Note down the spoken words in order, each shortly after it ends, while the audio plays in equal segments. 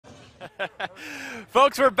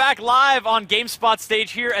Folks, we're back live on GameSpot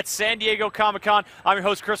stage here at San Diego Comic-Con. I'm your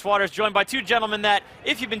host, Chris Waters, joined by two gentlemen that,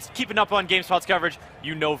 if you've been keeping up on GameSpot's coverage,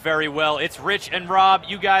 you know very well. It's Rich and Rob.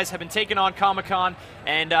 You guys have been taking on Comic-Con,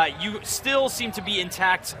 and you still seem to be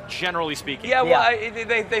intact, generally speaking. Yeah, well,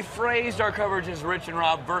 they phrased our coverage as Rich and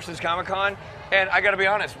Rob versus Comic-Con, and I got to be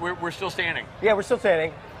honest, we're still standing. Yeah, we're still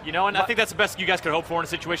standing. You know, and I think that's the best you guys could hope for in a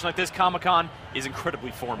situation like this. Comic-Con is incredibly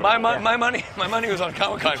formidable. My money was on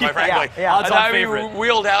Comic-Con, quite frankly. Yeah. I mean, we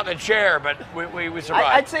wheeled out in a chair, but we survived.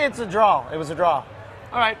 I'd say it's a draw. It was a draw.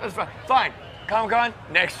 All right, that's fine. Fine. Comic-Con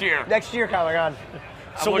next year. Next year, Comic-Con.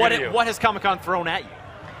 So what has Comic-Con thrown at you?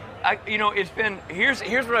 You know, it's been here's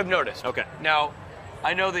what I've noticed. Okay. Now,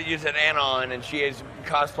 I know that you said Anna on, and she is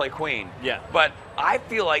cosplay queen. Yeah. But I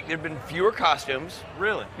feel like there've been fewer costumes.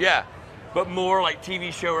 Really? Yeah. But more like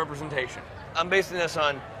TV show representation. I'm basing this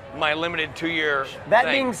on my limited 2-year That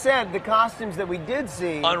thing. being said, the costumes that we did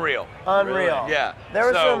see... Unreal. Unreal. Yeah. There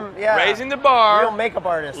were some, raising the bar. Real makeup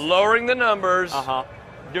artists. Lowering the numbers. Uh-huh.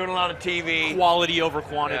 Doing a lot of TV. Quality over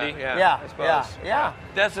quantity. Yeah, I suppose. Yeah.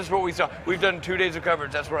 That's just what we saw. We've done 2 days of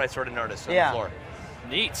coverage. That's what I sort of noticed on the floor.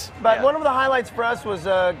 Neat. But one of the highlights for us was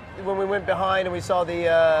when we went behind and we saw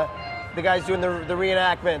the guys doing the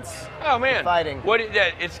reenactments. Oh, man. Fighting.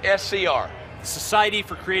 It's SCR. Society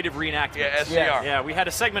for Creative Reenactments. Yeah, SCR. Yeah, we had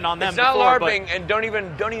a segment on them It's not before, LARPing, and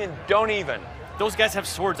don't even. Those guys have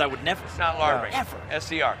swords. I would never. It's not LARPing. Ever.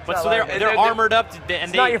 SCR. But so they're armored up, and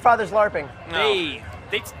it's not your father's LARPing.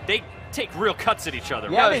 They take real cuts at each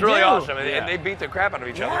other. Yeah, it's really do. awesome, and they beat the crap out of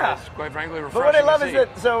each other. It's quite frankly refreshing. But what I love to is see.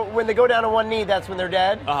 that so when they go down on one knee, that's when they're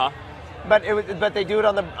dead. But they do it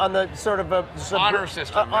on the sort of a honor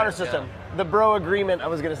system. Honor system. Yeah. The bro agreement, I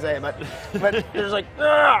was gonna say, but there's like,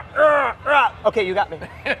 okay, you got me.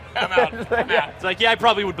 I'm out. It's like, yeah, I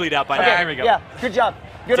probably would bleed out by now. Here we go. Yeah, good job.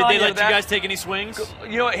 Good Did on they you. let you guys take any swings?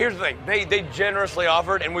 You know what? Here's the thing. They generously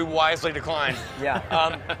offered, and we wisely declined.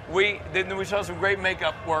 Yeah. We saw some great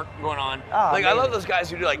makeup work going on. Oh, I love those guys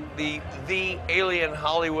who do like the alien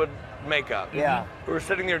Hollywood makeup. Yeah. Who are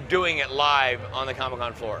sitting there doing it live on the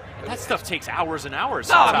Comic-Con floor. That stuff takes hours and hours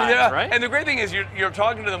No, sometimes, right? And the great thing is you're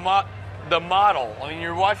talking to the model. I mean,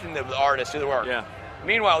 you're watching the artist do the work. Yeah.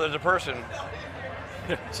 Meanwhile, there's a person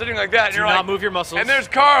sitting like that. And Do you're not like, move your muscles. And there's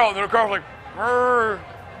Carl. And Carl's like, "Rrr."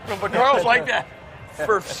 But Carl's like that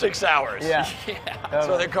for 6 hours. Yeah.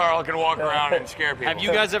 So that Carl can walk around and scare people. Have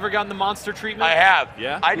you guys ever gotten the monster treatment? I have.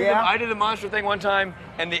 Yeah? I did the monster thing one time,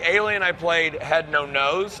 and the alien I played had no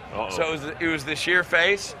nose. Uh-oh. So it was the sheer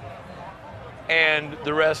face, and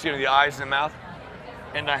the rest, the eyes and the mouth.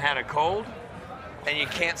 And I had a cold, and you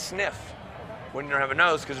can't sniff when you don't have a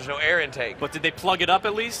nose because there's no air intake. But did they plug it up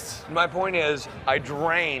at least? My point is, I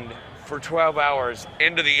drained for 12 hours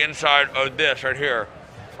into the inside of this right here.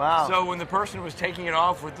 Wow. So when the person was taking it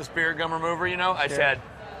off with the spirit gum remover, I said,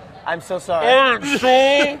 I'm so sorry. I'm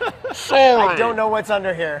so sorry. I don't know what's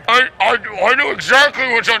under here. I know exactly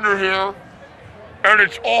what's under here, and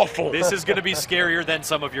it's awful. This is going to be scarier than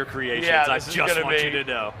some of your creations. Yeah, I this is just gonna want be- you to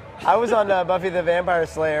know. I was on Buffy the Vampire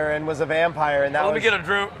Slayer and was a vampire, and that Let was... me get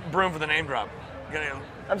a broom for the name drop.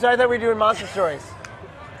 I'm sorry, I thought we were doing monster stories.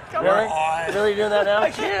 Come Really? on. Really doing that now? I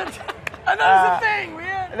can't. I thought it was a thing,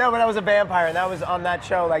 man. No, but I was a vampire, and that was on that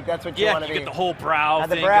show. Like, that's what you Yeah, want to you be. get the whole brow Had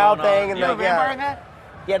the thing brow going thing, on. and You like, a vampire in that?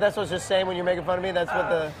 Yeah, that's what I was just saying when you're making fun of me. That's what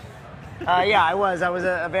the... yeah, I was. I was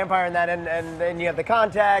a vampire in that, and then you have the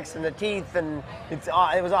contacts and the teeth, and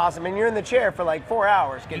it was awesome. And you're in the chair for like 4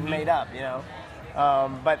 hours getting made up,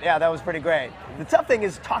 But yeah, that was pretty great. The tough thing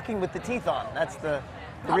is talking with the teeth on. That's the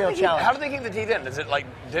real challenge. How do they keep the teeth in? Is it like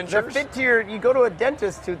They dentures? fit to you go to a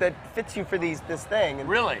dentist that fits you for this thing. And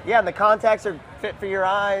Really? Yeah, and the contacts are fit for your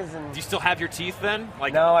eyes. And Do you still have your teeth then?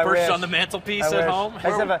 Like No, I perched wish. on the mantelpiece I at wish. home? I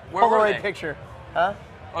just have a Where were Polaroid they? picture. Huh?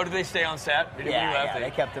 Oh, did they stay on set? Did you Yeah, leave?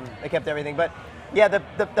 they kept them. They kept everything. But yeah, the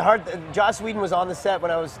hard. Joss Whedon was on the set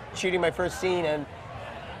when I was shooting my first scene, and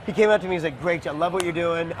he came up to me. He's like, "Great job, love what you're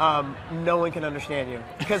doing. No one can understand you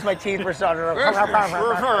because my teeth were starting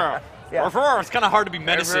to." Yeah. It's kind of hard to be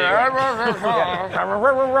menacing. You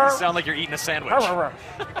sound like you're eating a sandwich. I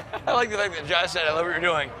like the fact that Josh said, "I love what you're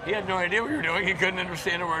doing." He had no idea what you were doing. He couldn't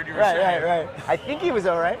understand a word you were saying. Right. I think he was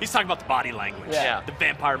all right. He's talking about the body language. Yeah. The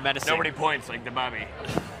vampire medicine. Nobody points like the Bobby.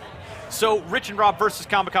 So, Rich and Rob versus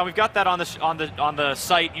Comic-Con, we've got that on the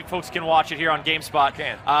site. You folks can watch it here on GameSpot.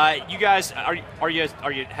 You guys,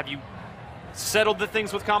 have you settled the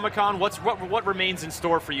things with Comic-Con? What remains in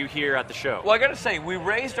store for you here at the show? Well, I got to say, we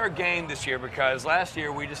raised our game this year because last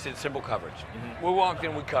year we just did simple coverage. We walked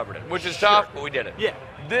in, we covered it, which is tough, but we did it. Yeah.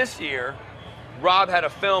 This year, Rob had a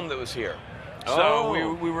film that was here. So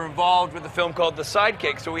we were involved with a film called The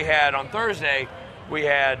Sidekick. So we had on Thursday, we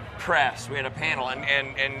had press, we had a panel, and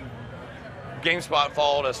GameSpot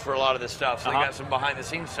followed us for a lot of this stuff, so they got some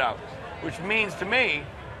behind-the-scenes stuff, which means to me,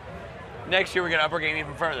 next year we're gonna up our game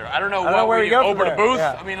even further. I don't know where we we go open from a booth.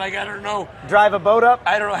 there. I mean, like, I don't know. Drive a boat up.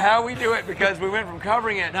 I don't know how we do it because we went from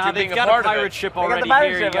covering it to being they've a got part a of pirate it. ship got the already pirate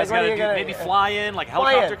here. ship, You guys like, what are gotta you do gonna- maybe fly in, like a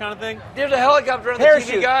Fly helicopter in. kind of thing. There's a helicopter on the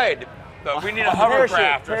Parachute. TV guide, but we need a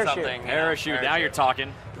hovercraft or Parachute. something. Parachute. Now you're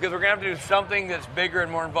talking. Because we're gonna have to do something that's bigger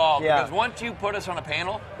and more involved. Yeah. Because once you put us on a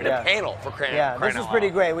panel, we need a panel for crying Yeah, this out is pretty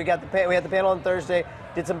loud. great. We had the panel on Thursday.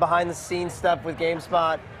 Did some behind-the-scenes stuff with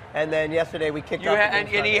GameSpot. And then yesterday we kicked off the And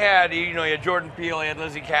GameSpot. he had, he had Jordan Peele, he had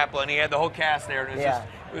Lizzie Kaplan, he had the whole cast there, and it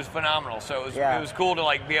was phenomenal. So it was cool to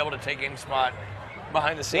like be able to take GameSpot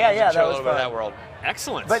behind the scenes and that show a was little bit of fun. that world.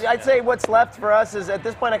 Excellent. But I'd say what's left for us is at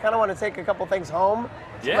this point I kind of want to take a couple things home.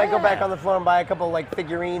 So I might go back on the floor and buy a couple like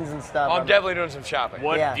figurines and stuff. I'm definitely doing some shopping.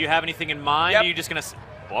 What Yeah. do you have anything in mind? Yep. Are you just gonna?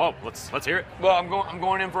 Whoa, let's hear it. Well, I'm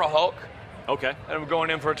going in for a Hulk, Okay. and I'm going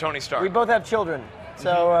in for a Tony Stark. We both have children,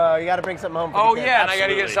 so you got to bring something home. For the kids. And I got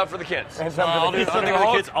to Absolutely. get stuff for the kids. And something for I'll the do kids. something the for the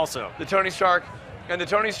Hulk. kids also. The Tony Stark, and the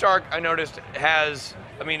Tony Stark I noticed has,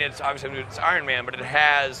 I mean, it's obviously it's Iron Man, but it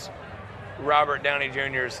has Robert Downey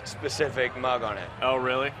Jr.'s specific mug on it. Oh,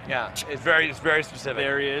 really? Yeah, it's very specific.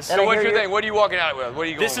 There he is. And So I what's hear your you- thing? What are you walking out with? What are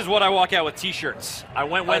you going This is what I walk out with T-shirts. I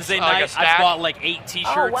went Wednesday like a night. stack? I bought like 8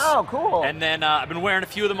 T-shirts. Oh, wow, cool. And then I've been wearing a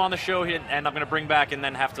few of them on the show, and I'm gonna bring back and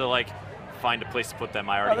then have to like find a place to put them.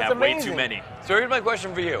 I already that's have way too amazing. many. So here's my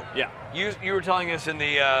question for you. Yeah. You were telling us in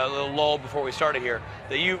the little lull before we started here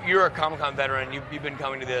that you're a Comic-Con veteran. You've been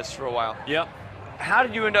coming to this for a while. Yep. How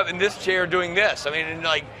did you end up in this chair doing this? I mean, and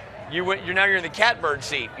like you're in the catbird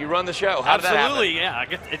seat. You run the show. How did that happen? Absolutely, yeah.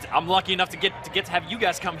 I'm lucky enough to get to have you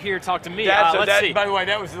guys come here talk to me. That's Let's see. By the way,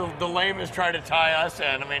 that was the lamest trying to tie us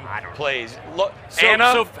in. I mean, please. Look, So,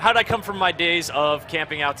 Anna. so how did I come from my days of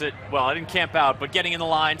camping out to? Well, I didn't camp out, but getting in the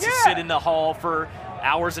line to sit in the hall for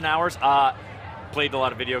hours and hours. Played a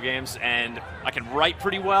lot of video games, and I can write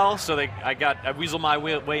pretty well. So I weaseled my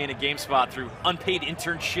way into GameSpot through unpaid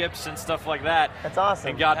internships and stuff like that. That's awesome.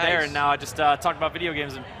 And got there, Nice. and now I just talk about video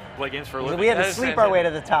games and play games for a living. We had That to is sleep our way to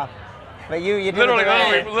the top. But you did it the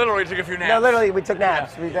right way. literally took a few naps. No, literally, we took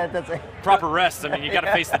naps. That's it. Proper rest. I mean, you got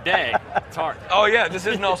to face the day. It's hard. Oh yeah, this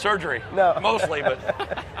isn't all surgery. No. Mostly,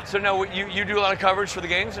 but so no, you do a lot of coverage for the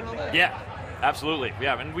games and all that. Yeah, absolutely.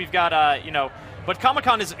 Yeah, and we've got but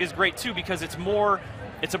Comic-Con is great too because it's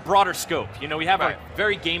a broader scope. We have Right. a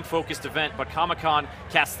very game-focused event, but Comic-Con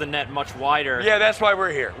casts the net much wider. Yeah, that's why we're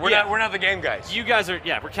here. Yeah. We're not the game guys. You guys we're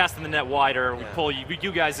casting the net wider. We pull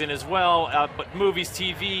you guys in as well. But movies,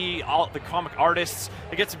 TV, all the comic artists,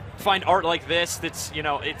 they get to find art like this. That's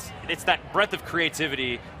it's that breadth of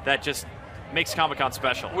creativity that just makes Comic-Con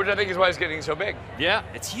special. Which I think is why it's getting so big. Yeah,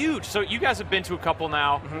 it's huge. So you guys have been to a couple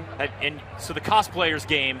now, and so the cosplayers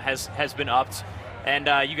game has been upped, and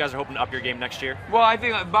you guys are hoping to up your game next year. Well, I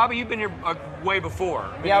think Bobby, you've been here way before.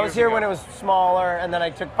 Yeah, I was here when it was smaller, and then I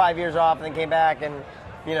took 5 years off, and then came back, and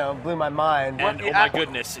blew my mind. And oh my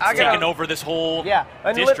goodness, it's I gotta- taken over this whole Yeah,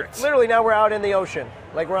 and district. literally now we're out in the ocean,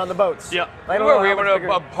 like we're on the boats. Yeah. I don't know we how went much to bigger-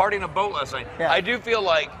 a party in a boat last night. Yeah. I do feel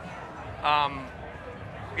like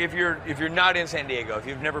if you're not in San Diego, if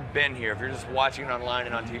you've never been here, if you're just watching it online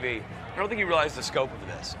and on TV, I don't think you realize the scope of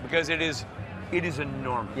this because it is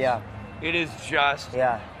enormous. Yeah, It is just.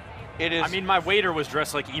 yeah. It is. I mean, my waiter was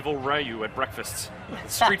dressed like Evil Ryu at breakfast,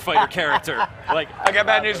 Street Fighter character. Like I got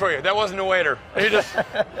bad news for you. That wasn't a waiter. He just.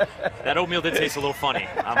 that oatmeal did taste a little funny.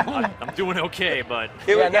 I'm doing okay, but it's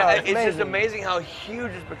It's just amazing. amazing how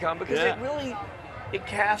huge it's become because it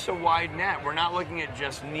casts a wide net. We're not looking at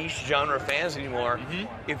just niche genre fans anymore.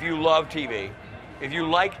 If you love TV, if you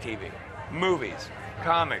like TV, movies,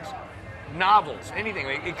 comics, novels, anything,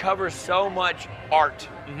 it covers so much art.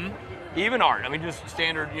 Even art. I mean, just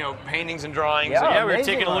standard, paintings and drawings. Yeah. and yeah, we were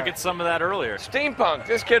amazing taking a look art. at some of that earlier. steampunk.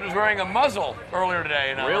 This kid was wearing a muzzle earlier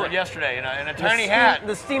today, or Really? yesterday, in a The tiny steam- hat.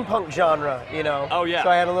 The steampunk genre, Oh, yeah. So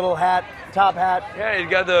I had a little hat, top hat, Yeah, he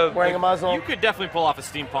got the. wearing a muzzle. You could definitely pull off a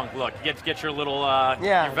steampunk look. Get your little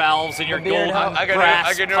Yeah. your valves and your The beard golden hat. I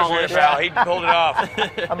brass got news for you, polish. pal. He pulled it off.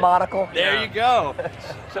 a monocle. There Yeah. you go.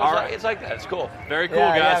 So All right. it's like that. It's cool. Very cool,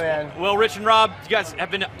 Yeah, guys. yeah, man. Well, Rich and Rob, you guys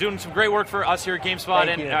have been doing some great work for us here at GameSpot,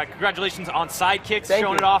 Thank and you. Congratulations on Sidekicks, Thank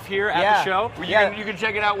showing you. it off here at Yeah. the show. You can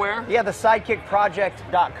check it out where? Yeah, the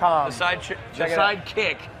sidekickproject.com. The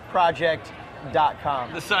sidekick.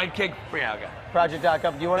 Project.com. The sidekick. Yeah, okay.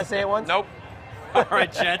 Project.com. Do you want to say it once? Nope. All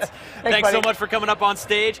right, gents. Thanks so buddy. much for coming up on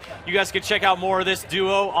stage. You guys can check out more of this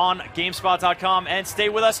duo on GameSpot.com and stay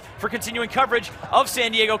with us for continuing coverage of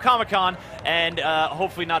San Diego Comic-Con and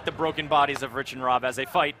hopefully not the broken bodies of Rich and Rob as they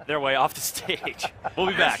fight their way off the stage. We'll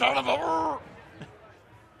be back. Son of a.